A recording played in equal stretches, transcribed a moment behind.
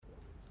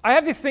I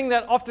have this thing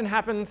that often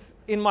happens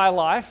in my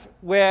life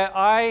where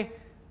I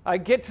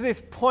get to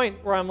this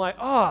point where I'm like,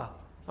 oh,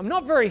 I'm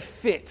not very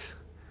fit.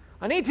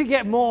 I need to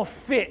get more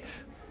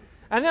fit.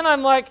 And then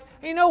I'm like,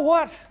 you know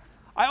what?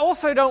 I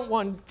also don't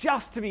want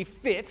just to be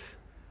fit.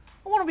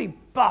 I want to be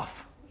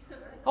buff.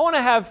 I want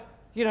to have,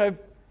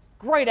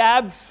 great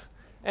abs,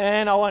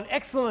 and I want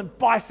excellent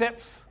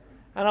biceps,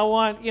 and I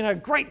want,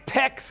 great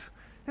pecs.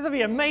 This will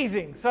be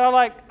amazing. So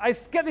I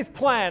get this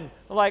plan.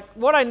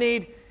 What I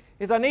need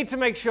is I need to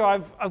make sure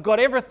I've got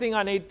everything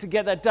I need to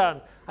get that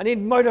done. I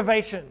need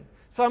motivation.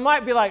 So I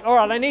might be like, all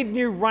right, I need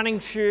new running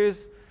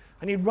shoes.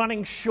 I need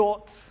running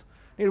shorts.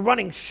 I need a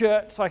running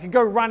shirt so I can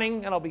go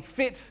running and I'll be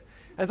fit.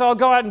 And so I'll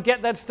go out and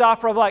get that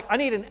stuff. Or I'm like, I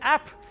need an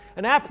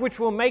app which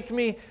will make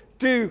me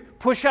do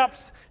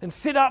push-ups and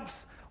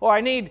sit-ups. Or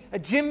I need a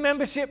gym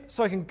membership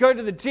so I can go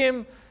to the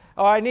gym.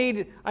 Or I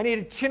need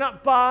a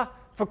chin-up bar.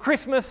 For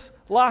Christmas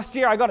last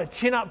year, I got a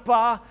chin-up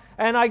bar.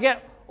 And I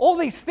get all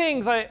these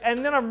things,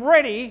 and then I'm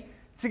ready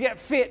to get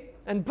fit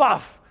and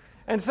buff.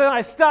 And so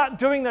I start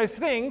doing those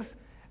things,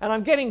 and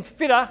I'm getting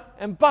fitter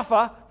and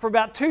buffer for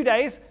about 2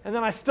 days, and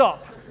then I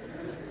stop.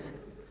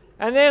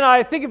 And then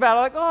I think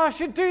about it, I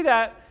should do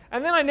that.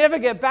 And then I never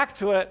get back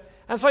to it.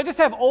 And so I just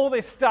have all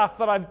this stuff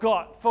that I've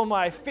got for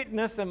my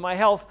fitness and my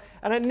health,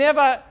 and it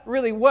never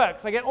really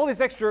works. I get all this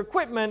extra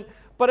equipment,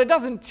 but it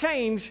doesn't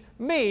change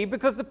me,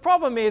 because the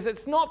problem is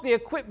it's not the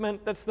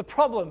equipment that's the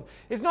problem.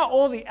 It's not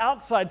all the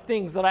outside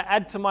things that I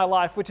add to my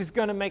life which is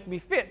going to make me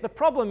fit. The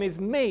problem is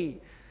me,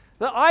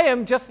 that I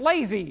am just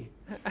lazy.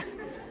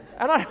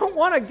 And I don't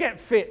want to get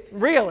fit,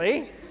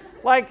 really.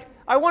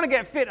 I want to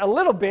get fit a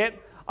little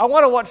bit. I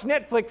want to watch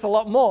Netflix a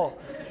lot more.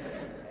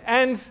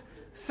 And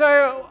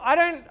so I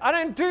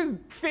don't do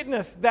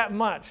fitness that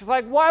much. It's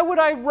like, why would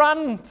I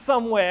run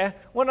somewhere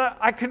when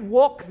I could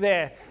walk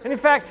there? And in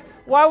fact,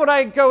 why would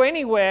I go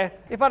anywhere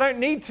if I don't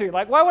need to?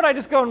 Why would I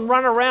just go and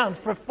run around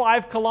for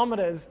 5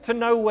 kilometers to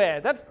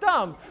nowhere? That's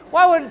dumb.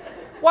 Why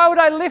would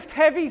I lift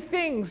heavy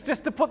things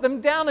just to put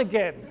them down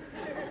again?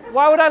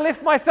 Why would I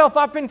lift myself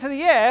up into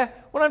the air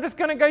when I'm just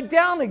going to go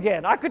down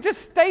again? I could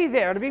just stay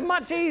there. It'd be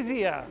much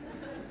easier.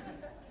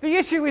 The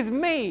issue is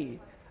me.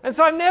 And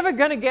so I'm never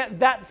going to get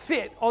that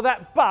fit or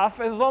that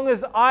buff as long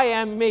as I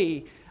am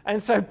me.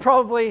 And so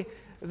probably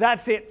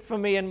that's it for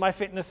me and my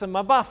fitness and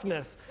my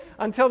buffness.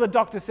 Until the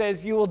doctor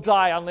says, you will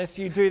die unless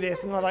you do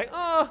this. And I'm like,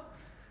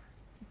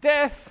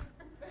 death,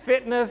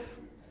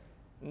 fitness,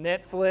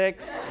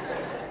 Netflix.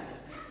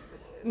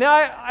 Now,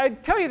 I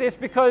tell you this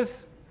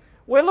because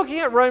we're looking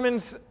at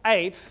Romans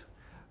 8,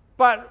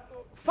 but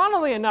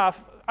funnily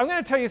enough, I'm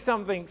going to tell you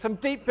something, some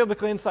deep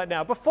biblical insight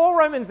now. Before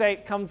Romans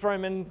 8 comes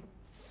Romans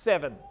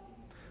 7.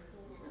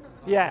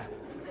 Yeah.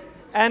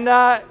 And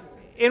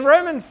in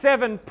Romans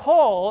 7,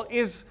 Paul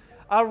is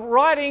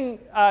writing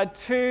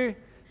to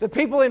the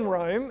people in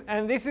Rome,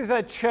 and this is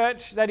a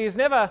church that he's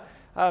never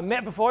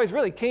met before. He's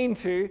really keen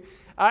to.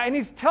 And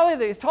he's told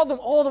them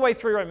all the way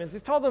through Romans.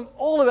 He's told them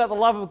all about the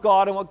love of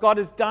God and what God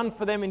has done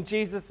for them in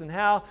Jesus, and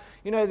how,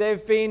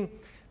 they've been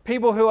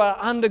people who are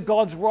under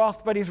God's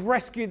wrath, but he's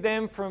rescued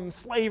them from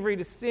slavery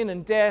to sin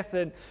and death.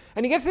 And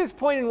he gets to this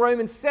point in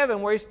Romans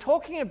 7 where he's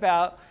talking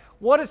about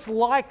what it's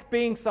like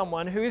being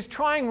someone who is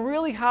trying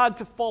really hard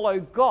to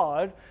follow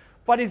God,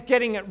 but is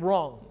getting it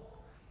wrong.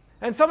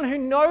 And someone who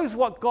knows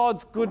what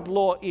God's good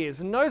law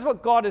is, and knows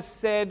what God has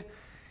said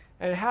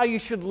and how you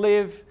should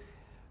live,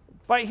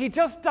 but he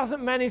just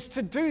doesn't manage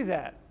to do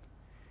that.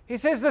 He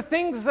says, the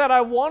things that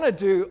I want to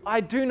do,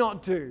 I do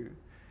not do.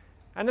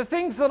 And the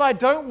things that I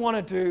don't want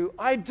to do,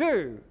 I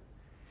do.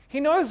 He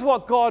knows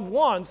what God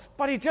wants,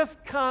 but he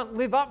just can't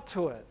live up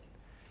to it.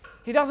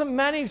 He doesn't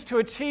manage to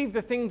achieve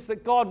the things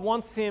that God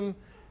wants him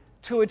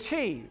to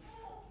achieve.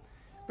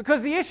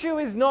 Because the issue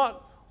is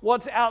not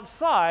what's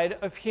outside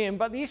of him,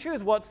 but the issue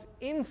is what's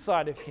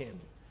inside of him.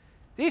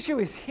 The issue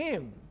is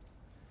him.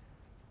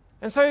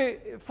 And so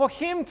for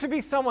him to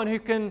be someone who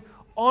can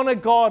honor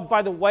God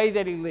by the way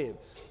that he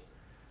lives,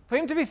 for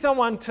him to be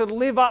someone to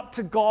live up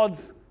to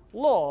God's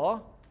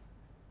law,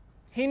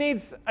 he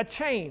needs a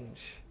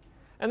change.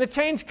 And the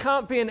change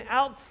can't be an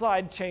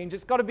outside change.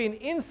 It's got to be an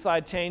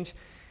inside change.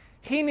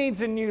 He needs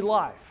a new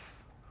life.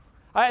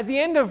 At the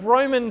end of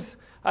Romans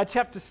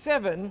chapter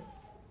 7,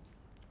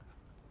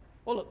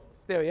 look,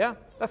 there we are.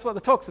 That's what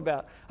the talk's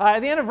about.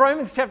 At the end of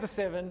Romans chapter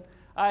 7,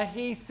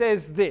 he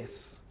says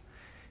this.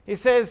 He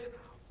says,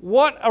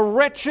 what a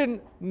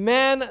wretched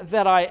man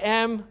that I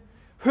am.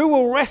 Who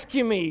will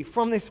rescue me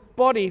from this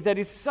body that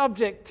is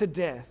subject to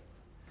death?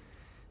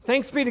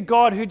 Thanks be to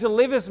God who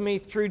delivers me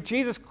through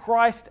Jesus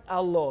Christ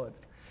our Lord.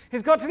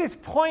 He's got to this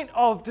point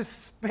of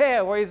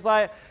despair where he's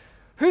like,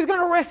 who's going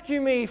to rescue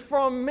me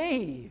from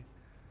me?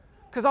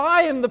 Because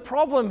I am the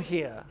problem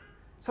here.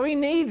 So he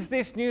needs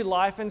this new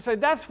life. And so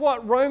that's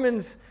what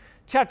Romans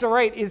chapter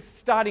 8 is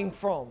starting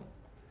from.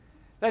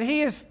 That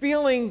he is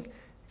feeling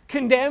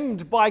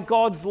condemned by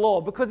God's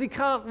law because he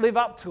can't live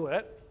up to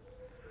it.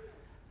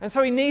 And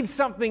so he needs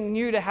something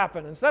new to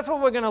happen. And so that's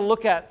what we're going to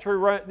look at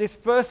through this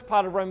first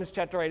part of Romans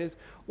chapter 8 is,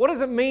 what does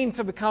it mean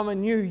to become a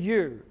new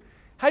you?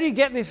 How do you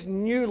get this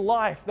new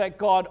life that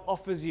God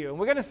offers you? And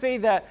we're going to see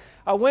that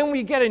when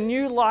we get a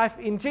new life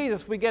in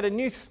Jesus, we get a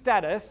new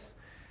status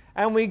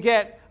and we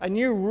get a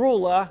new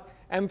ruler,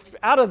 and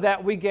out of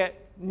that we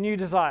get new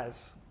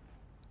desires.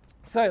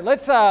 So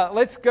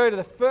let's go to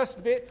the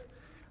first bit.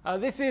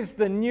 This is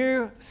the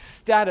new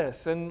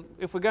status, and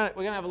if we're going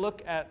to have a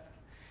look at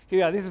here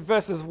we are. This is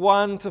verses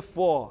 1 to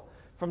 4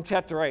 from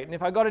chapter 8. And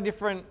if I got a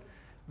different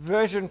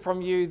version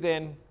from you,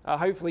 then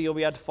hopefully you'll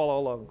be able to follow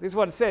along. This is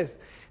what it says.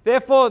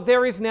 Therefore,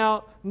 there is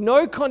now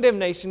no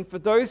condemnation for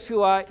those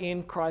who are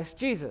in Christ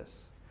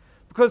Jesus.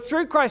 Because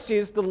through Christ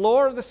Jesus, the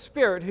law of the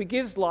Spirit who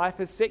gives life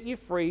has set you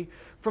free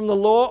from the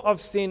law of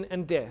sin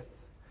and death.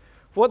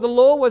 For what the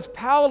law was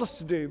powerless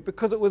to do,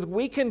 because it was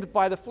weakened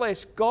by the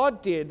flesh,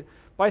 God did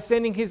by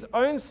sending his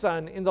own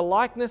Son in the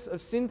likeness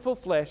of sinful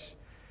flesh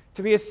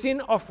to be a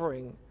sin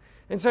offering.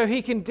 And so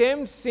he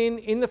condemned sin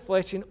in the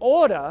flesh in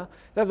order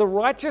that the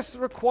righteous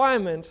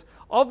requirement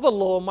of the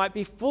law might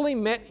be fully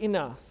met in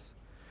us,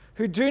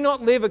 who do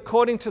not live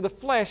according to the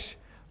flesh,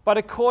 but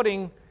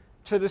according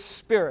to the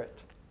Spirit.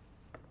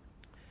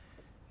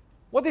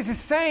 What this is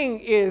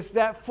saying is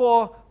that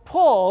for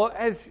Paul,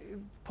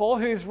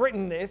 who's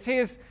written this, he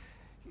is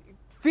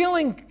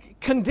feeling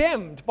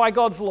condemned by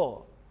God's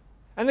law.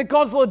 And that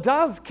God's law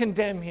does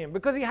condemn him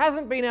because he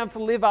hasn't been able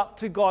to live up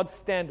to God's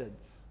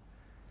standards.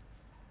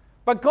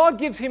 But God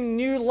gives him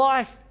new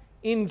life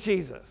in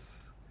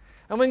Jesus.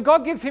 And when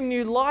God gives him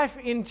new life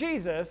in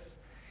Jesus,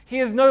 he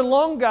is no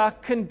longer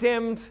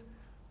condemned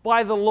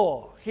by the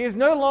law. He is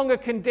no longer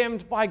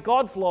condemned by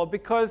God's law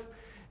because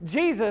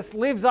Jesus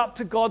lives up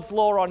to God's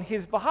law on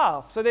his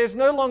behalf. So there's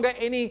no longer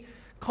any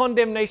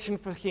condemnation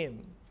for him.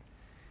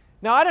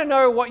 Now, I don't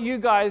know what you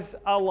guys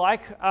are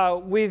like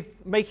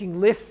with making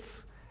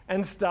lists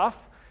and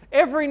stuff.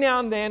 Every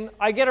now and then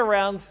I get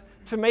around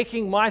to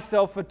making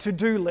myself a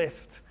to-do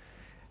list.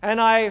 And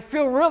I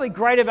feel really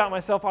great about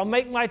myself. I'll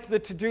make the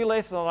to-do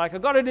list, and I'm like,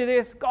 I've got to do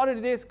this, got to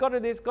do this, got to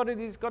do this, got to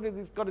do this, got to do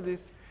this, got to do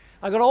this.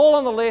 I got it all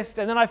on the list,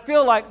 and then I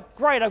feel like,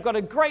 great, I've got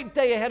a great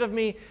day ahead of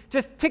me,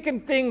 just ticking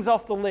things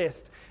off the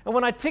list. And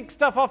when I tick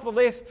stuff off the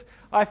list,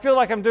 I feel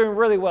like I'm doing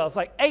really well. It's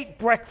like, ate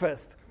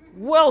breakfast,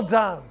 well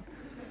done.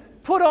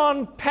 Put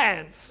on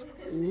pants,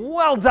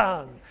 well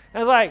done.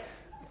 And it's like,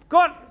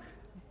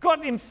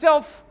 got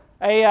himself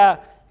a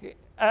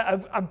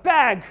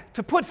bag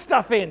to put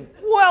stuff in,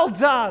 well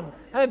done.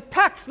 And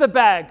packed the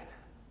bag.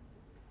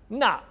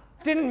 Nah,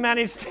 didn't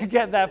manage to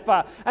get that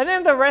far. And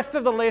then the rest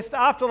of the list,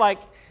 after like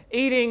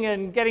eating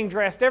and getting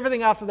dressed,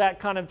 everything after that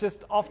kind of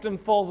just often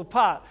falls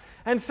apart.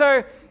 And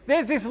so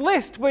there's this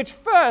list which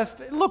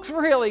first looks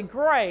really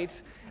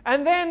great.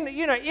 And then,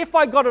 if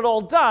I got it all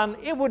done,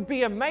 it would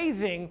be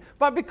amazing.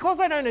 But because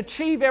I don't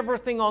achieve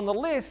everything on the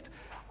list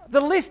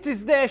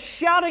is there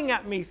shouting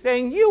at me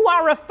saying, you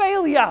are a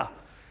failure.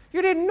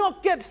 You did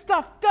not get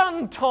stuff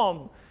done,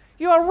 Tom.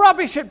 You are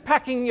rubbish at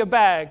packing your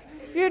bag.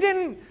 You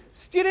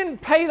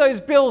didn't pay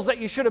those bills that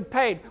you should have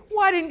paid.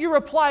 Why didn't you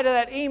reply to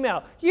that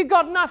email? You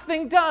got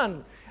nothing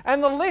done.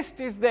 And the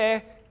list is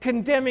there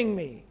condemning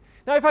me.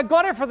 Now, if I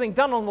got everything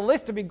done on the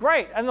list, it'd be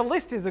great. And the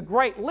list is a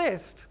great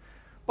list.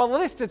 But the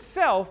list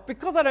itself,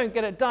 because I don't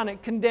get it done,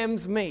 it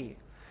condemns me.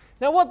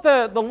 Now, what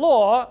the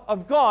law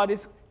of God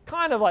is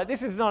kind of like,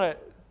 this is not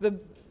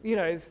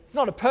it's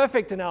not a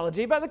perfect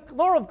analogy, but the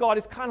law of God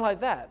is kind of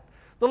like that.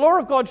 The law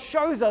of God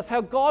shows us how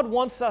God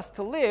wants us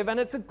to live, and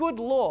it's a good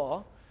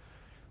law.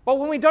 But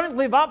when we don't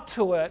live up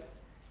to it,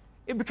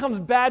 it becomes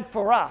bad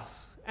for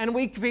us, and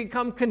we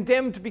become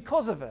condemned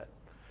because of it.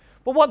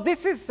 But what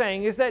this is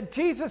saying is that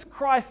Jesus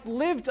Christ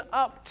lived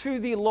up to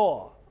the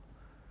law.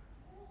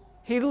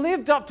 He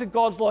lived up to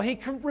God's law. He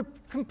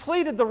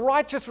completed the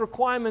righteous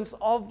requirements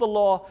of the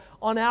law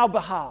on our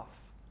behalf.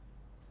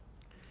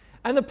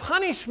 And the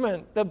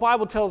punishment, the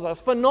Bible tells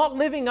us, for not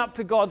living up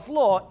to God's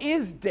law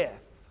is death.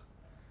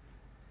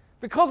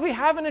 Because we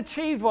haven't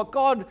achieved what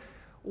God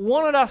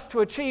wanted us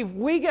to achieve,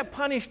 we get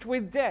punished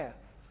with death.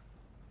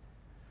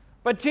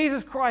 But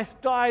Jesus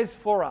Christ dies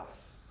for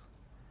us.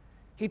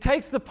 He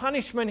takes the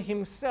punishment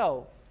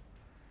himself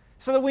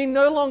so that we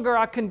no longer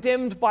are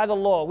condemned by the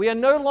law. We are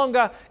no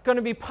longer going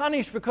to be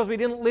punished because we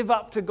didn't live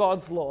up to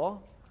God's law,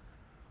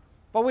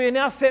 but we are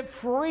now set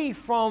free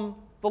from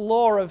the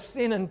law of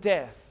sin and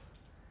death.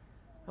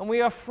 And we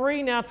are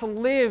free now to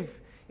live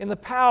in the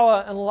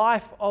power and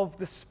life of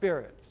the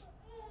Spirit.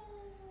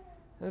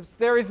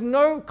 There is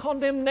no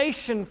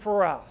condemnation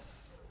for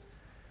us.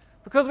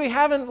 Because we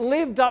haven't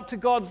lived up to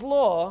God's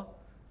law,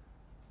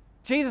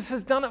 Jesus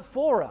has done it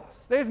for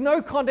us. There's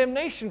no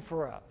condemnation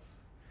for us.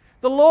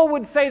 The law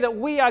would say that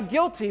we are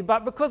guilty,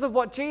 but because of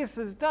what Jesus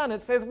has done,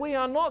 it says we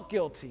are not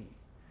guilty.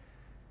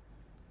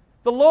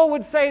 The law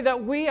would say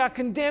that we are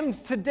condemned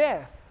to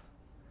death.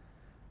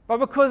 But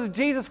because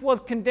Jesus was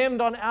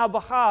condemned on our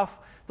behalf,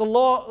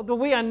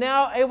 we are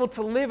now able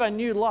to live a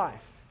new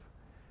life.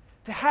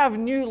 To have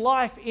new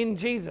life in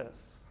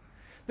Jesus.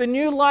 The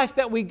new life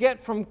that we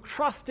get from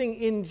trusting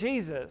in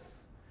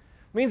Jesus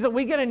means that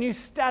we get a new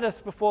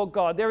status before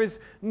God. There is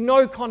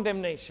no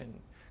condemnation.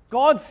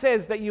 God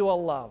says that you are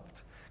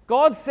loved.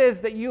 God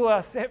says that you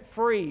are set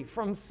free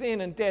from sin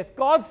and death.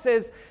 God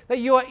says that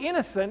you are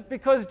innocent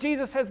because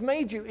Jesus has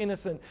made you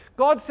innocent.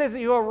 God says that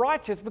you are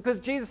righteous because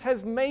Jesus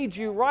has made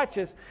you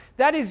righteous.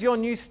 That is your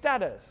new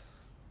status.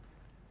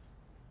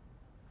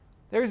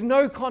 There is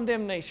no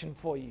condemnation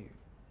for you.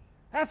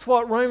 That's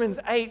what Romans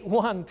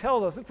 8:1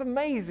 tells us. It's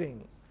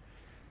amazing.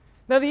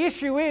 Now, the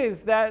issue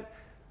is that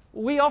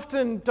we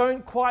often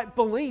don't quite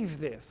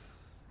believe this.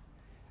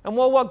 And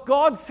while what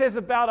God says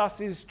about us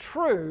is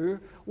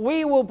true,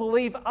 we will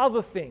believe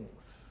other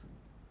things.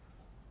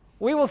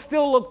 We will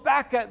still look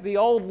back at the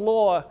old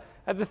law,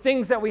 at the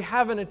things that we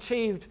haven't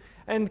achieved,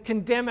 and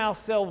condemn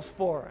ourselves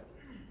for it.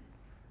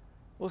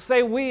 We'll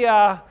say we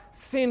are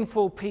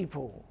sinful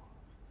people.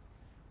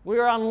 We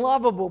are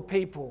unlovable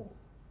people.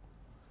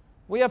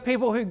 We are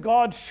people who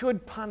God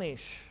should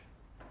punish.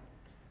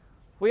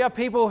 We are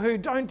people who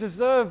don't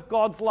deserve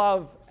God's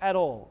love at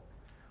all.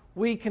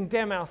 We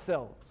condemn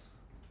ourselves.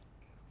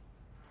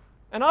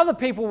 And other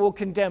people will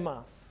condemn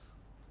us.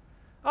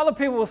 Other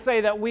people will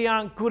say that we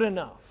aren't good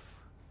enough,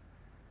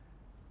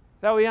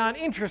 that we aren't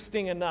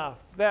interesting enough,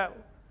 that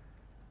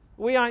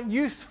we aren't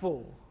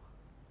useful.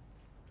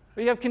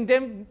 We have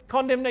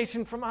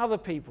condemnation from other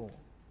people.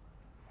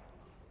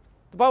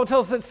 The Bible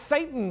tells us that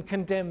Satan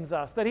condemns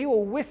us, that he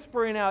will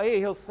whisper in our ear.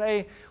 He'll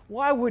say,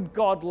 "Why would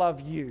God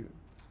love you?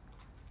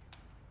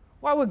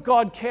 Why would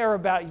God care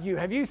about you?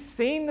 Have you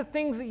seen the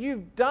things that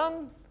you've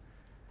done?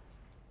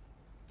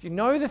 Do you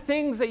know the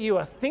things that you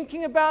are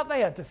thinking about?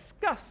 They are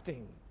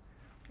disgusting.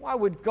 Why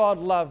would God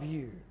love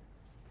you?"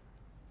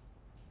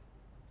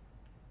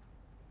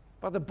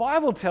 But the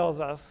Bible tells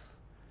us,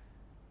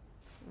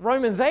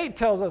 Romans 8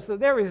 tells us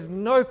that there is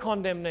no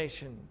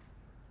condemnation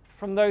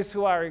for those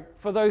who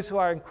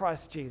are in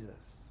Christ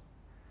Jesus.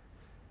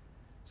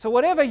 So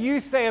whatever you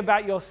say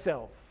about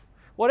yourself,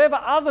 whatever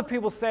other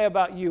people say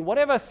about you,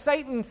 whatever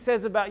Satan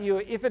says about you,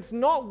 if it's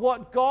not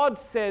what God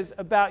says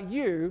about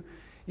you,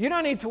 you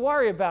don't need to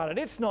worry about it.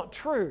 It's not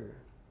true.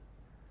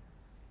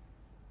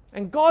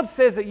 And God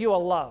says that you are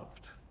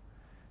loved.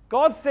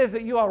 God says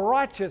that you are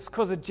righteous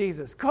because of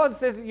Jesus. God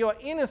says that you are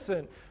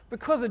innocent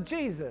because of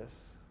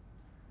Jesus.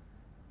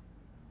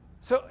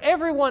 So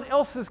everyone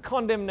else's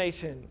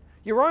condemnation,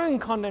 your own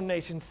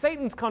condemnation,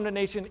 Satan's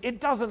condemnation, it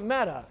doesn't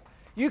matter.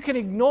 You can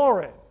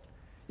ignore it.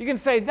 You can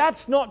say,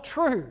 "That's not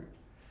true."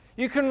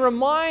 You can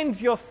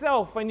remind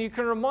yourself and you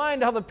can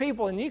remind other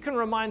people and you can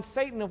remind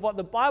Satan of what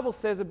the Bible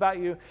says about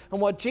you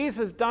and what Jesus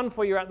has done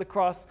for you at the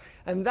cross,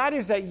 and that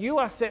is that you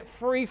are set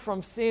free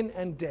from sin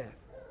and death.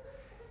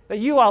 That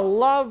you are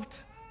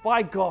loved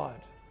by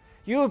God.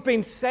 You have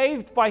been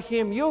saved by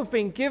Him. You have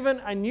been given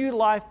a new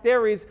life.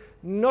 There is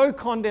no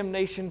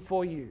condemnation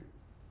for you.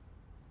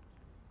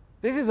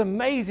 This is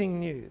amazing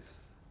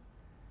news.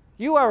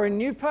 You are a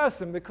new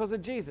person because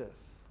of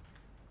Jesus.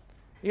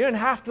 You don't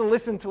have to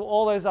listen to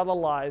all those other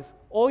lies.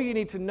 All you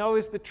need to know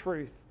is the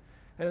truth.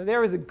 And that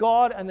there is a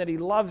God and that He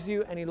loves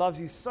you, and He loves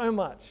you so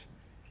much.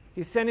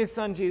 He sent His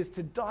Son Jesus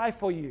to die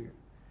for you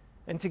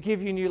and to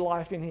give you new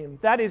life in Him.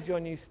 That is your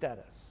new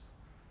status.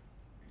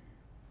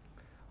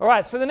 All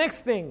right, so the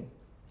next thing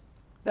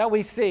that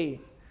we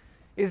see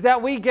is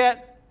that we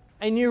get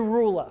a new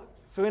ruler.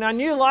 So in our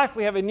new life,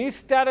 we have a new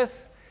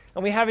status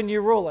and we have a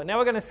new ruler. Now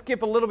we're going to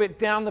skip a little bit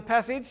down the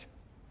passage.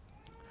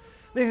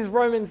 This is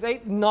Romans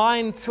 8,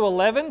 9 to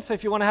 11. So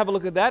if you want to have a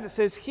look at that, it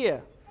says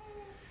here,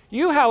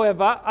 "You,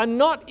 however, are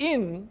not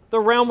in the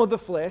realm of the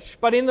flesh,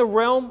 but in the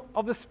realm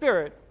of the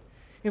Spirit,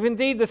 if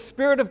indeed the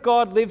Spirit of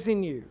God lives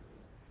in you.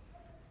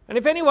 And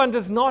if anyone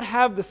does not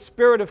have the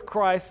Spirit of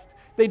Christ,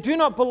 they do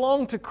not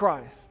belong to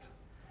Christ.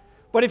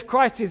 But if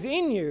Christ is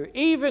in you,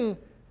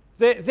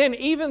 then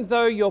even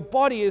though your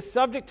body is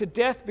subject to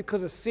death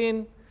because of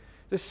sin,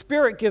 the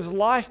Spirit gives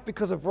life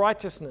because of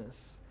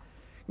righteousness.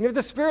 And if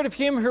the Spirit of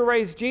Him who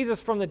raised Jesus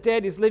from the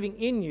dead is living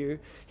in you,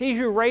 He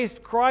who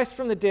raised Christ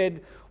from the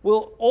dead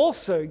will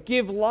also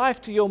give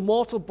life to your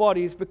mortal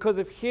bodies because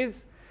of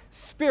His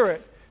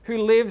Spirit who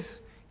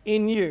lives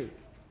in you."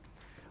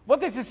 What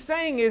this is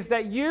saying is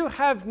that you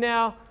have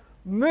now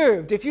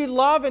moved. If you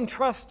love and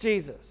trust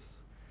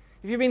Jesus,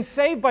 if you've been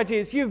saved by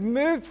Jesus, you've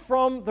moved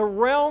from the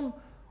realm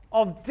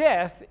of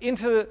death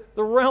into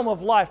the realm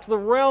of life, to the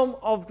realm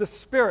of the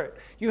Spirit.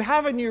 You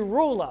have a new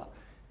ruler.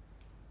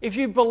 If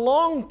you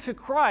belong to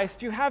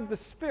Christ, you have the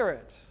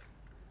Spirit.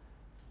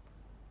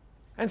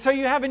 And so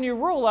you have a new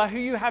ruler who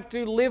you have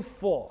to live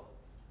for.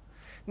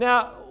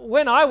 Now,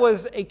 when I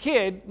was a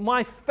kid,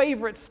 my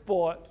favorite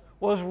sport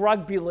was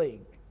rugby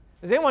league.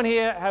 Does anyone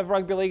here have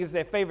rugby league as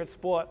their favorite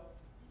sport?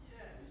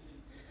 Yes.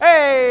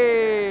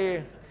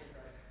 Hey!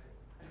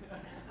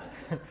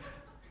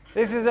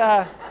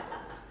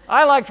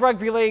 I liked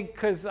rugby league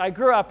because I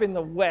grew up in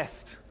the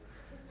West.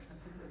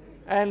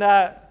 And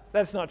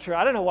that's not true.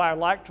 I don't know why I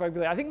liked rugby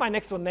league. I think my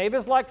next door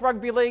neighbors liked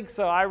rugby league,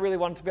 so I really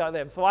wanted to be like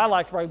them. So I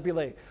liked rugby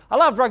league. I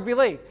loved rugby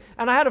league.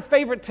 And I had a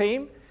favorite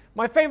team.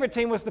 My favorite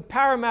team was the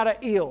Parramatta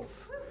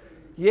Eels.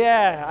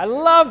 Yeah, I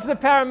loved the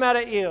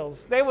Parramatta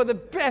Eels. They were the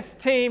best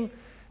team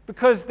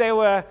because they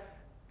were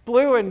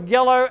blue and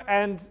yellow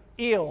and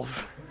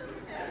eels.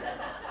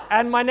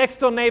 and my next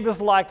door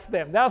neighbors liked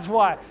them. That's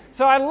why.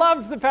 So I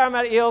loved the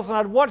Parramatta Eels, and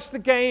I'd watch the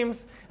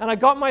games, and I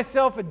got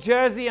myself a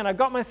jersey, and I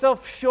got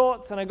myself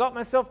shorts, and I got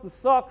myself the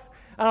socks,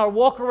 and I'd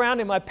walk around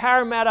in my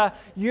Parramatta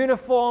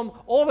uniform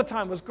all the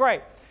time. It was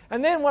great.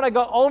 And then when I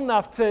got old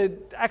enough to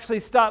actually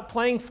start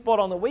playing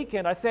sport on the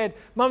weekend, I said,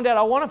 Mum, Dad,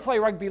 I want to play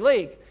rugby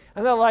league.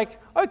 And they're like,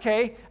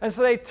 okay. And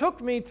so they took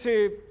me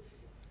to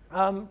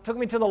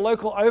the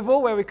local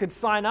oval where we could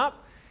sign up.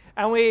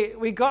 And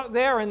we got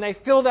there, and they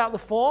filled out the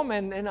form,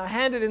 and I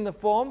handed in the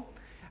form.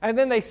 And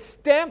then they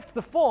stamped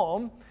the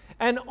form.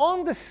 And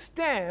on the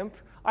stamp,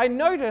 I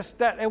noticed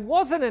that it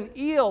wasn't an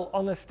eel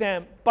on the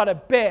stamp, but a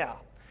bear.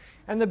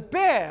 And the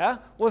bear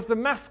was the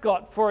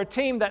mascot for a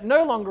team that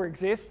no longer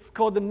exists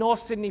called the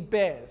North Sydney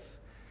Bears.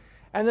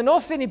 And the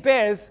North Sydney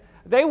Bears,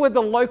 they were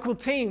the local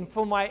team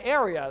for my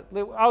area.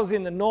 I was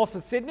in the north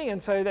of Sydney,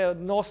 and so they were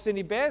North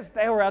Sydney Bears.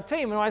 They were our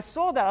team. And when I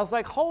saw that, I was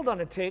like, hold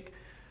on a tick.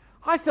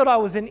 I thought I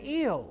was an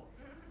eel,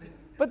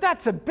 but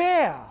that's a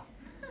bear.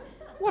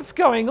 What's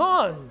going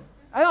on?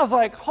 And I was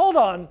like, hold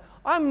on.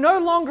 I'm no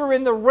longer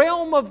in the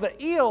realm of the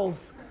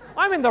eels.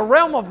 I'm in the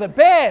realm of the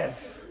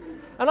bears.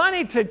 And I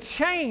need to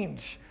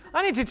change.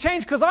 I need to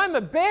change because I'm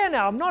a bear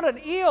now. I'm not an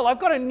eel. I've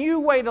got a new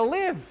way to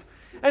live.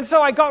 And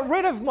so I got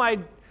rid of my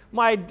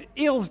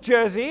Eels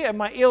jersey and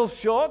my Eels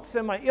shorts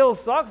and my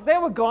Eels socks. They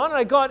were gone. And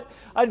I got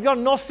a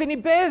North Sydney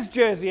Bears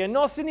jersey and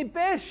North Sydney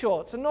Bears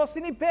shorts and North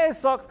Sydney Bears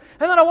socks.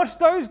 And then I watched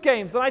those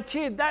games and I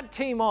cheered that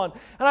team on.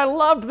 And I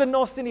loved the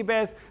North Sydney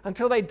Bears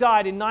until they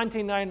died in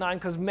 1999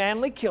 because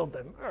Manly killed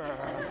them.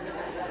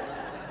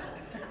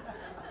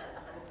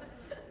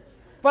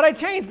 But I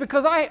changed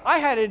because I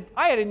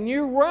had a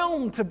new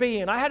realm to be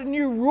in. I had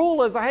new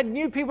rulers. I had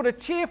new people to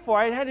cheer for.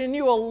 I had a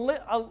new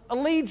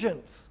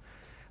allegiance.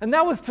 And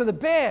that was to the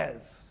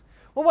Bears.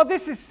 Well, what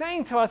this is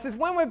saying to us is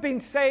when we've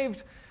been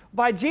saved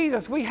by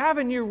Jesus, we have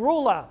a new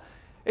ruler.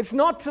 It's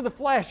not to the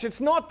flesh.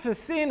 It's not to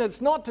sin. It's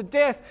not to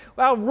death.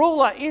 Our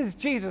ruler is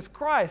Jesus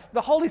Christ.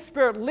 The Holy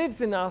Spirit lives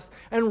in us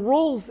and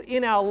rules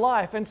in our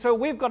life. And so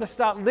we've got to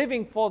start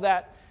living for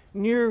that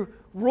new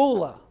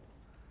ruler.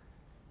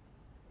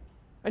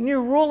 A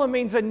new ruler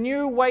means a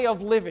new way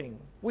of living.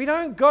 We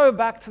don't go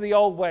back to the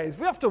old ways.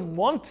 We often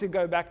want to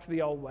go back to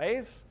the old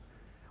ways.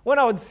 When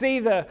I would see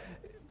the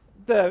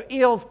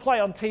Eels play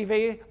on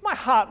TV, my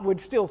heart would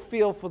still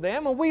feel for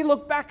them. And we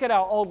look back at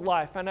our old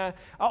life and our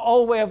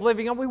old way of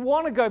living, and we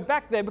want to go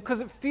back there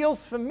because it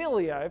feels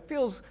familiar. It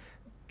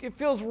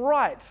feels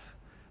right.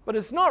 But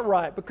it's not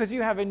right because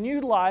you have a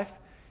new life,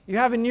 you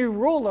have a new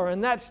ruler,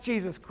 and that's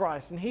Jesus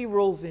Christ, and He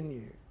rules in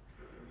you.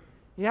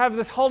 You have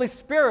this Holy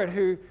Spirit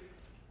who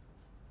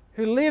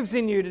lives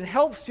in you and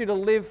helps you to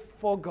live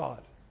for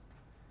God.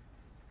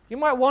 You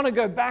might want to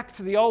go back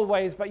to the old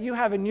ways, but you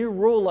have a new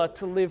ruler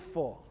to live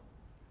for.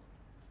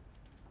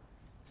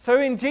 So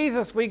in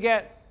Jesus, we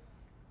get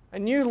a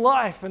new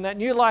life, and that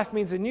new life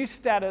means a new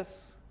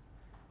status,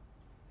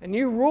 a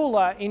new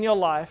ruler in your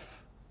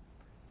life.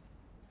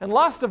 And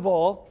last of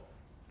all,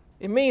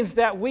 it means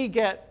that we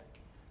get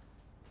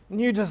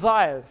new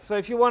desires. So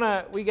if you want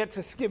to, we get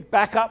to skip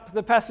back up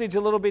the passage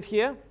a little bit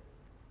here.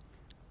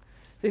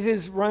 This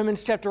is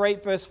Romans chapter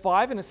 8, verse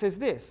 5, and it says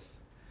this: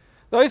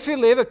 those who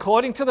live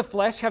according to the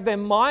flesh have their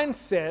mind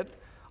set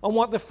on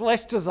what the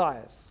flesh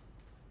desires.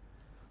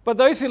 But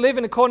those who live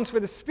in accordance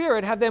with the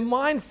Spirit have their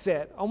mind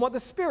set on what the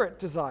Spirit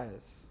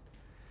desires.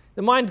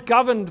 The mind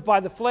governed by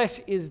the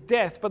flesh is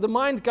death, but the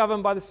mind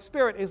governed by the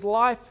Spirit is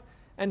life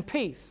and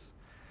peace.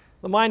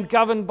 The mind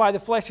governed by the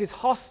flesh is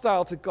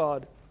hostile to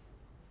God.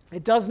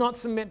 It does not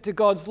submit to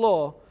God's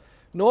law,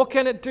 nor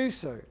can it do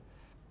so.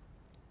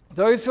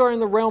 Those who are in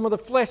the realm of the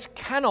flesh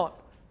cannot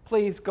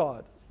please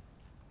God.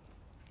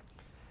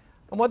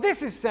 And what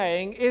this is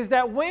saying is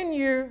that when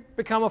you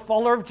become a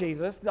follower of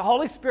Jesus, the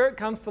Holy Spirit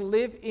comes to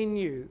live in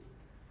you.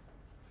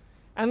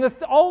 And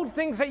the old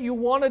things that you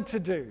wanted to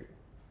do,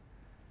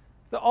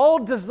 the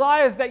old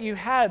desires that you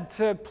had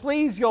to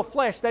please your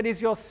flesh, that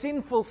is your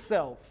sinful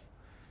self,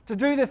 to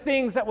do the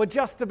things that were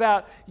just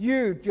about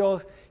you,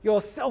 your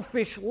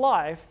selfish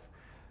life,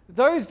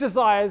 those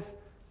desires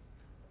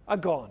are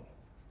gone.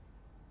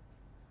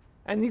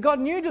 And you've got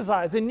new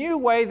desires, a new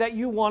way that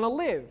you want to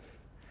live.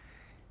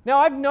 Now,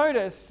 I've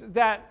noticed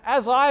that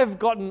as I've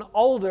gotten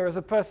older as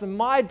a person,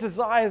 my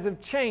desires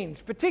have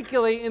changed,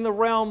 particularly in the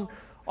realm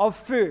of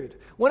food.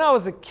 When I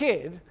was a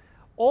kid,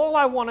 all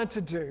I wanted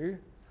to do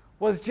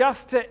was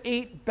just to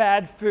eat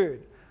bad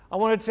food. I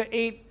wanted to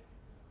eat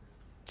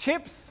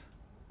chips.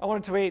 I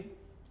wanted to eat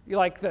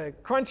like the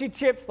crunchy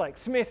chips, like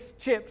Smith's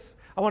chips.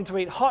 I wanted to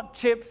eat hot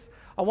chips.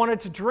 I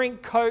wanted to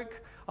drink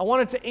Coke. I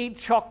wanted to eat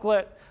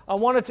chocolate. I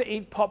wanted to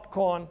eat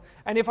popcorn.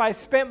 And if I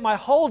spent my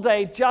whole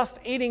day just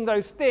eating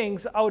those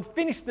things, I would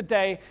finish the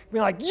day and be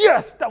like,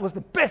 yes, that was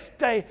the best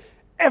day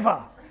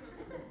ever.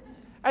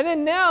 And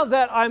then now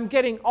that I'm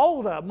getting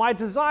older, my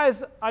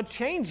desires are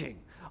changing.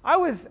 I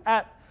was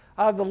at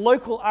the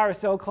local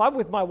RSL club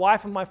with my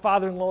wife and my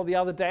father-in-law the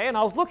other day, and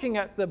I was looking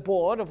at the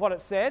board of what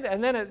it said,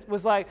 and then it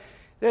was like,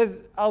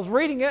 I was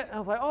reading it, and I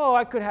was like, oh,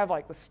 I could have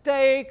like the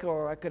steak,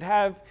 or I could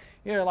have,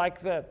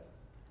 like the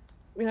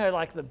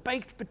like the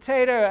baked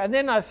potato. And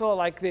then I saw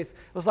like this, it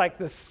was like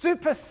the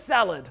super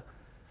salad.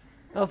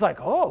 And I was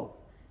like, oh,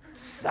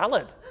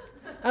 salad.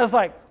 And I was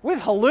like, with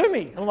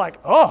halloumi. And I'm like,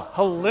 oh,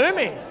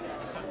 halloumi.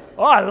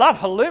 Oh, I love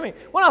halloumi.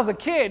 When I was a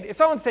kid, if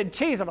someone said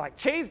cheese, I'm like,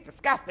 cheese?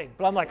 Disgusting.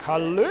 But I'm like,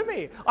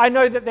 halloumi. I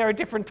know that there are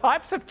different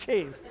types of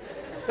cheese.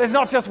 There's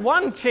not just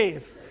one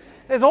cheese.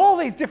 There's all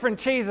these different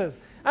cheeses.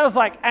 And I was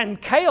like,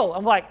 and kale.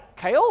 I'm like,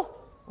 kale?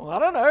 Well, I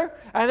don't know.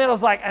 And then I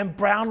was like, and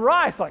brown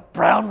rice. Like,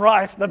 brown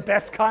rice, the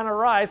best kind of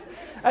rice.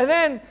 And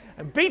then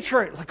and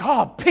beetroot. Like,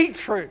 oh,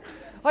 beetroot.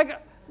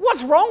 Like,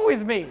 what's wrong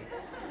with me?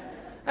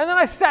 And then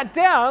I sat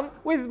down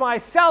with my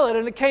salad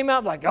and it came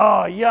out like,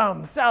 oh,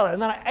 yum, salad.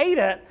 And then I ate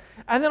it.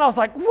 And then I was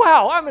like,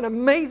 wow, I'm an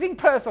amazing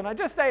person. I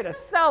just ate a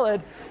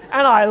salad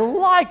and I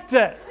liked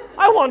it.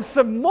 I want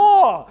some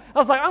more. I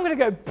was like, I'm going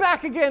to go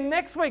back again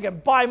next week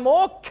and buy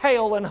more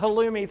kale and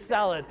halloumi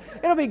salad.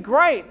 It'll be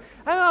great.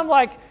 And then I'm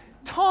like,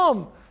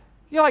 Tom,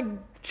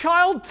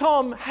 child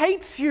Tom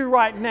hates you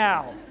right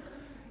now.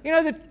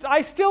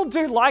 I still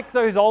do like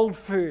those old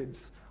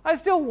foods. I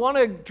still want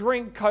to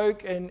drink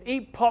Coke and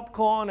eat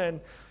popcorn and,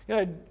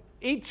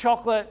 eat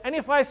chocolate. And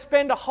if I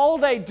spend a whole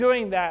day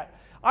doing that,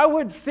 I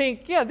would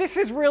think, yeah, this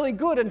is really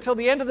good until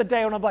the end of the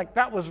day when I'm like,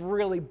 that was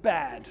really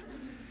bad.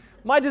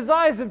 My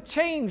desires have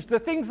changed. The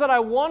things that I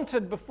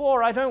wanted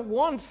before, I don't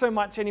want so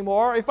much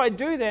anymore. If I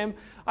do them,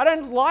 I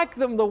don't like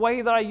them the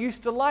way that I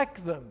used to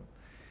like them.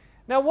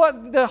 Now,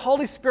 what the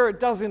Holy Spirit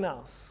does in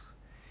us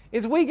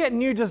is we get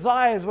new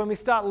desires when we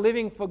start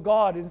living for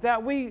God, is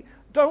that we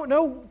don't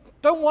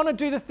want to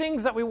do the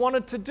things that we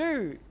wanted to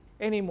do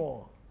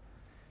anymore.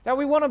 That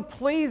we want to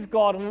please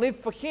God and live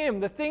for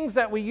Him. The things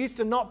that we used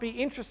to not be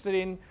interested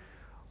in,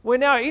 we're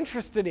now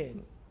interested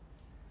in.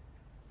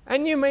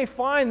 And you may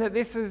find that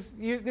this has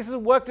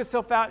worked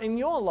itself out in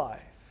your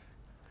life.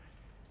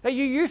 That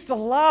you used to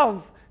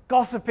love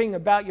gossiping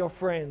about your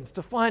friends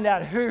to find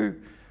out who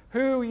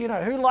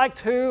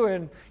liked who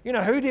and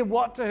who did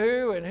what to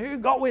who and who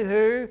got with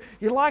who.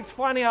 You liked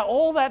finding out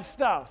all that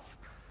stuff.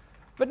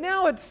 But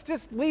now it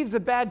just leaves a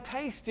bad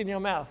taste in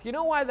your mouth. You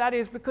know why that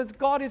is? Because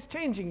God is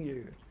changing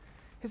you.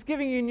 He's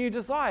giving you new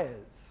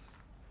desires.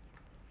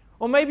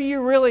 Or maybe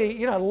you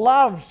really,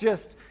 loved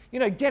just,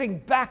 getting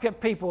back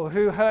at people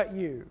who hurt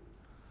you.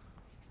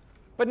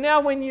 But now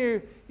when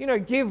you,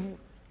 give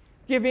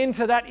in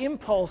to that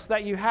impulse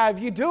that you have,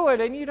 you do it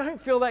and you don't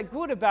feel that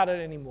good about it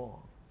anymore.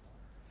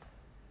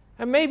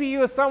 And maybe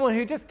you are someone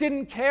who just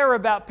didn't care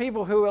about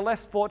people who were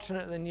less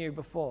fortunate than you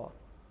before.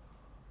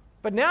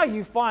 But now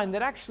you find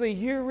that actually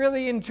you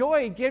really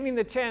enjoy giving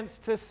the chance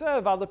to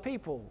serve other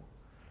people.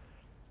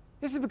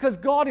 This is because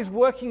God is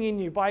working in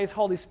you by His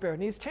Holy Spirit,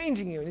 and He's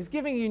changing you, and He's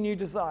giving you new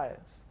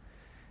desires.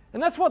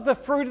 And that's what the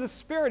fruit of the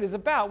Spirit is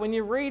about. When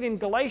you read in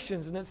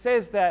Galatians, and it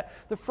says that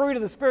the fruit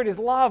of the Spirit is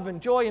love and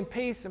joy and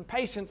peace and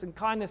patience and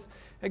kindness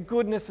and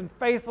goodness and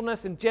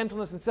faithfulness and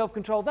gentleness and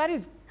self-control. That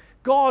is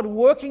God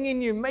working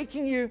in you,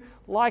 making you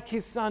like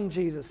His Son,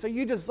 Jesus. So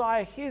you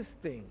desire His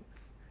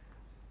things.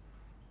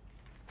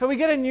 So we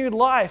get a new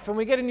life, and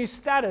we get a new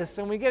status,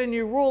 and we get a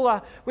new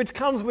ruler, which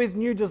comes with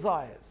new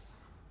desires.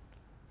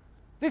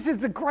 This is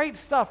the great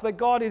stuff that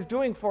God is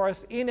doing for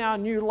us in our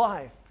new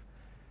life.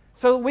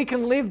 So that we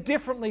can live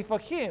differently for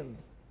Him.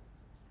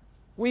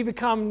 We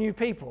become new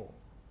people.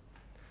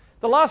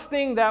 The last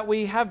thing that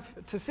we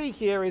have to see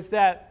here is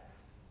that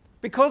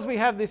because we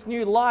have this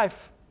new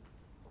life,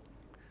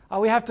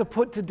 we have to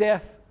put to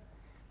death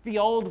the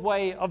old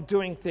way of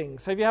doing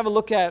things. So if you have a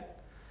look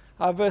at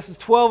verses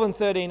 12 and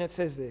 13, it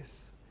says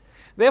this.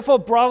 Therefore,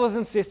 brothers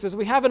and sisters,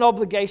 we have an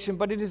obligation,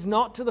 but it is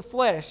not to the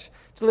flesh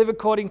to live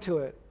according to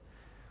it.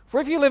 For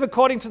if you live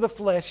according to the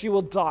flesh, you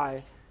will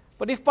die.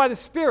 But if by the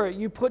Spirit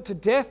you put to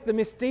death the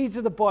misdeeds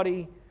of the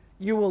body,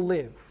 you will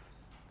live.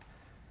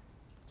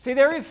 See,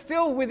 there is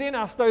still within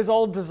us those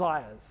old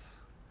desires.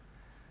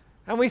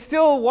 And we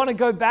still want to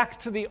go back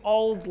to the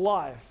old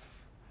life.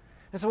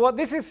 And so what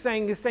this is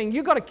saying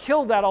you've got to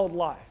kill that old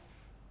life.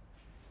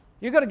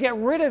 You've got to get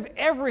rid of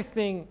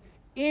everything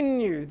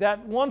in you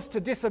that wants to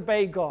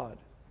disobey God.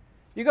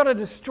 You've got to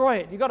destroy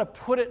it. You've got to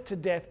put it to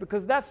death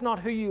because that's not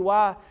who you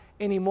are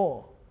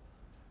anymore.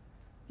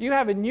 You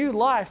have a new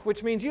life,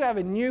 which means you have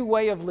a new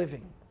way of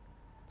living.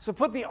 So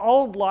put the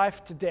old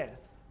life to death.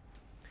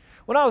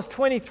 When I was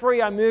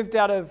 23, I moved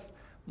out of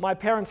my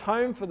parents'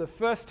 home for the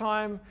first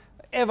time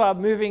ever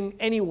moving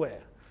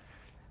anywhere.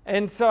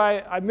 And so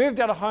I moved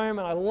out of home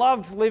and I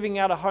loved living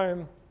out of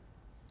home.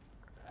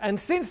 And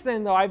since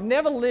then, though, I've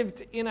never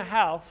lived in a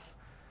house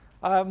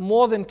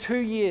more than 2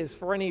 years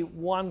for any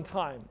one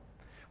time,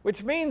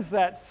 which means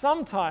that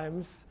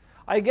sometimes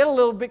I get a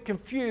little bit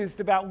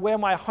confused about where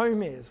my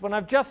home is. When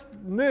I've just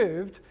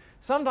moved,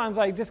 sometimes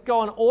I just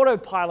go on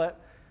autopilot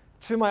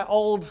to my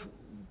old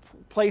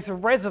place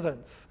of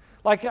residence.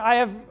 Like I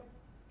have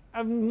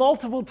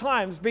multiple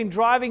times been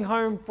driving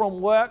home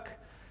from work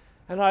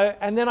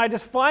and then I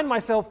just find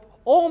myself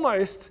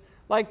almost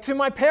like to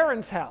my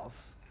parents'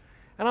 house.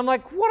 And I'm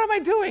like, what am I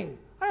doing?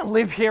 I don't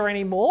live here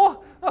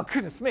anymore. Oh,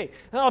 goodness me.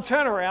 And I'll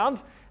turn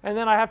around and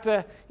then I have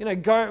to,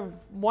 go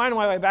wind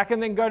my way back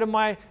and then go to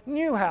my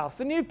new house,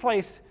 the new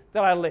place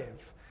that I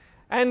live.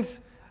 And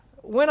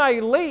when I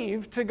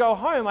leave to go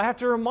home, I have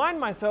to remind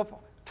myself,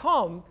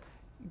 Tom,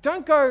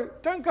 don't go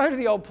to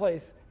the old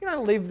place. You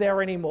don't live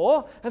there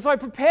anymore. And so I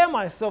prepare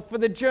myself for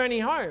the journey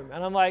home.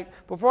 And I'm like,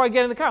 before I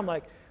get in the car, I'm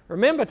like,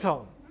 remember,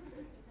 Tom,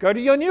 go to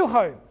your new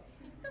home.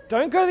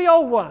 Don't go to the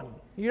old one.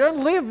 You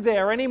don't live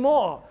there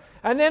anymore.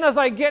 And then as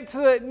I get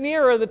to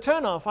nearer the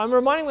turnoff, I'm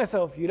reminding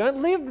myself, you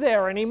don't live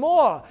there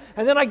anymore.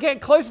 And then I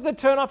get close to the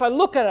turnoff, I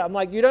look at it, I'm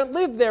like, you don't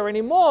live there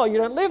anymore. You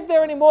don't live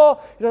there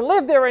anymore. You don't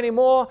live there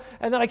anymore.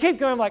 And then I keep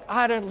going, I'm like,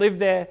 I don't live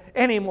there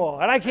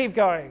anymore. And I keep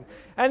going.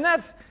 And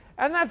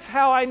that's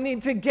how I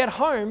need to get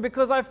home,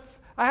 because I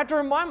have to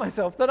remind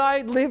myself that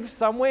I live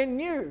somewhere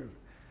new.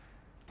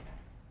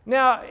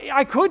 Now,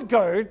 I could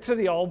go to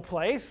the old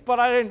place, but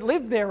I don't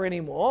live there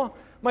anymore.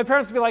 My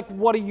parents would be like,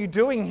 what are you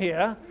doing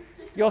here?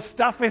 Your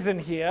stuff isn't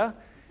here.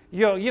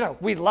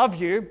 We love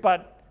you,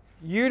 but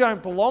you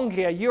don't belong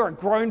here. You're a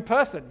grown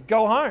person.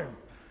 Go home.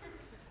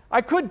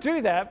 I could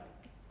do that,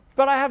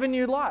 but I have a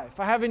new life.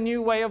 I have a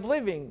new way of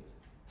living.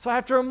 So I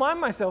have to remind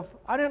myself,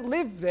 I don't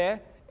live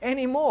there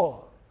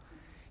anymore.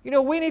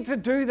 We need to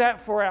do that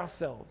for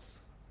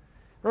ourselves.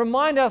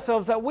 Remind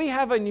ourselves that we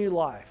have a new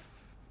life.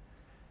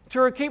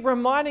 To keep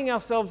reminding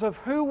ourselves of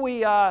who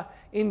we are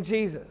in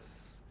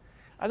Jesus.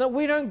 And that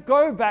we don't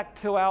go back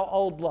to our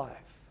old life.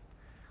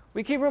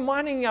 We keep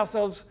reminding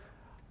ourselves,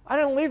 I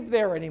don't live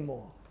there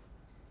anymore.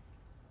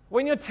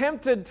 When you're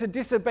tempted to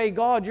disobey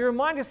God, you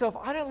remind yourself,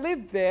 I don't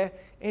live there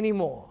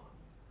anymore.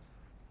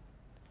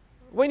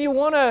 When you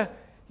want to,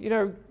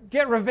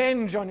 get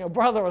revenge on your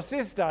brother or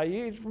sister,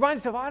 you remind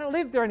yourself, I don't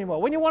live there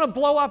anymore. When you want to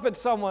blow up at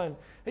someone,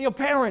 your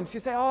parents, you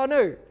say, oh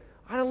no,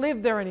 I don't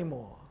live there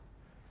anymore.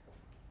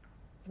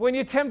 When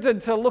you're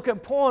tempted to look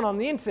at porn on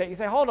the internet, you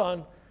say, hold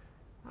on,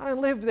 I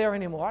don't live there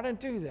anymore. I don't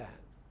do that.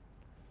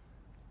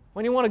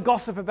 When you want to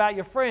gossip about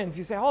your friends,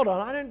 you say, hold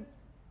on,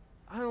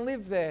 I don't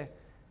live there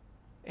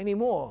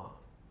anymore.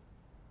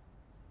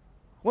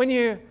 When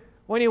you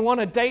want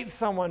to date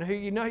someone who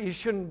you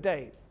shouldn't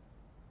date,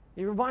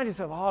 you remind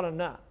yourself, hold on,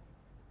 no,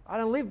 I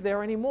don't live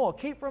there anymore.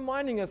 Keep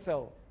reminding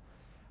yourself.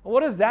 And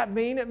what does that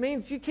mean? It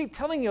means you keep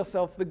telling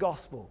yourself the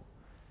gospel.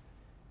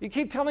 You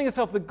keep telling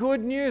yourself the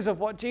good news of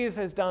what Jesus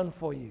has done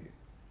for you.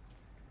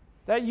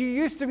 That you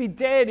used to be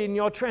dead in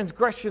your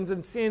transgressions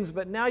and sins,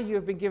 but now you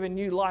have been given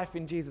new life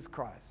in Jesus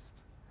Christ.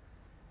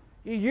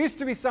 You used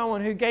to be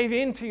someone who gave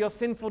in to your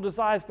sinful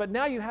desires, but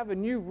now you have a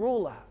new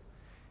ruler.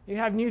 You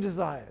have new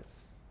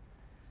desires.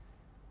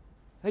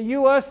 That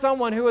you were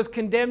someone who was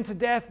condemned to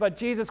death, but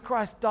Jesus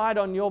Christ died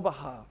on your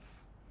behalf.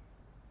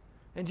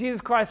 And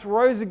Jesus Christ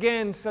rose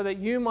again so that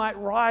you might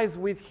rise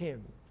with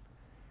him.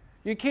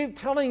 You keep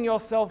telling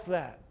yourself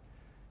that,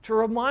 to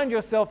remind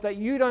yourself that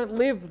you don't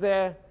live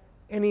there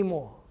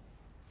anymore.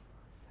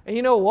 And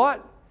you know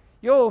what?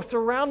 You're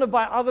surrounded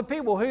by other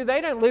people who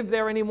they don't live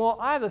there anymore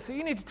either. So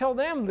you need to tell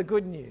them the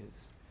good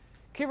news.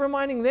 Keep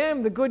reminding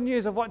them the good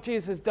news of what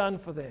Jesus has done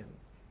for them.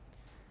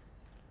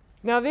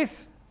 Now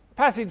this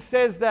passage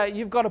says that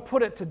you've got to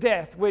put it to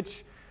death,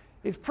 which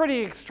is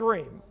pretty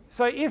extreme.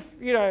 So if,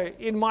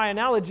 in my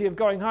analogy of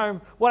going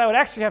home, what I would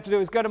actually have to do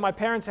is go to my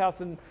parents'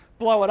 house and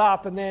blow it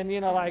up and then,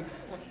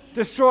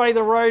 destroy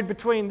the road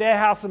between their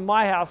house and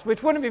my house,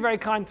 which wouldn't be very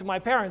kind to my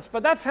parents.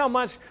 But that's how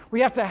much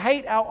we have to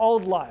hate our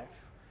old life.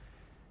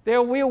 We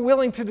are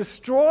willing to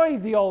destroy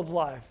the old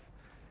life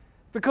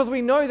because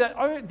we know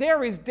that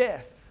there is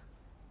death.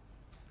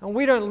 And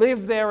we don't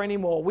live there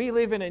anymore. We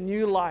live in a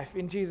new life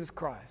in Jesus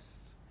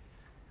Christ.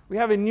 We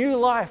have a new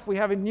life. We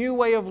have a new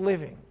way of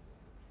living.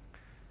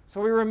 So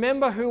we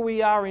remember who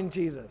we are in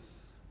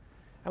Jesus.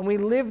 And we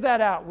live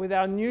that out with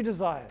our new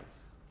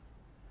desires,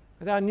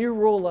 with our new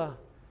ruler,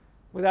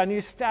 with our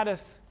new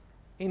status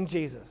in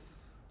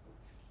Jesus.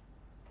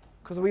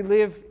 Because we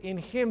live in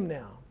him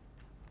now.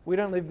 We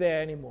don't live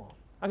there anymore.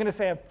 I'm going to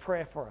say a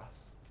prayer for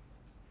us.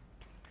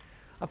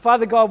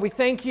 Father God, we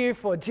thank you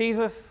for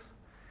Jesus.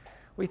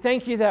 We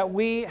thank you that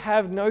we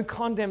have no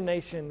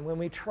condemnation when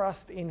we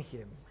trust in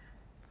him.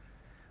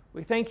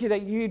 We thank you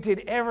that you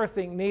did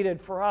everything needed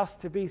for us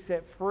to be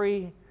set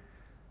free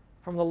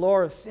from the law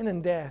of sin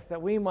and death,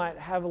 that we might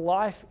have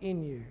life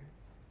in you.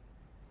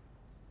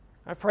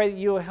 I pray that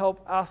you will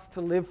help us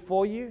to live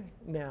for you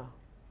now,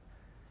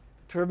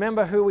 to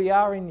remember who we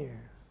are in you,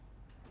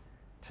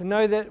 to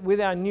know that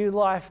with our new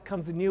life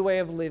comes a new way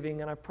of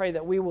living, and I pray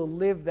that we will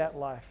live that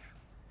life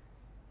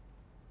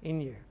in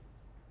you.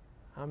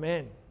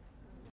 Amen.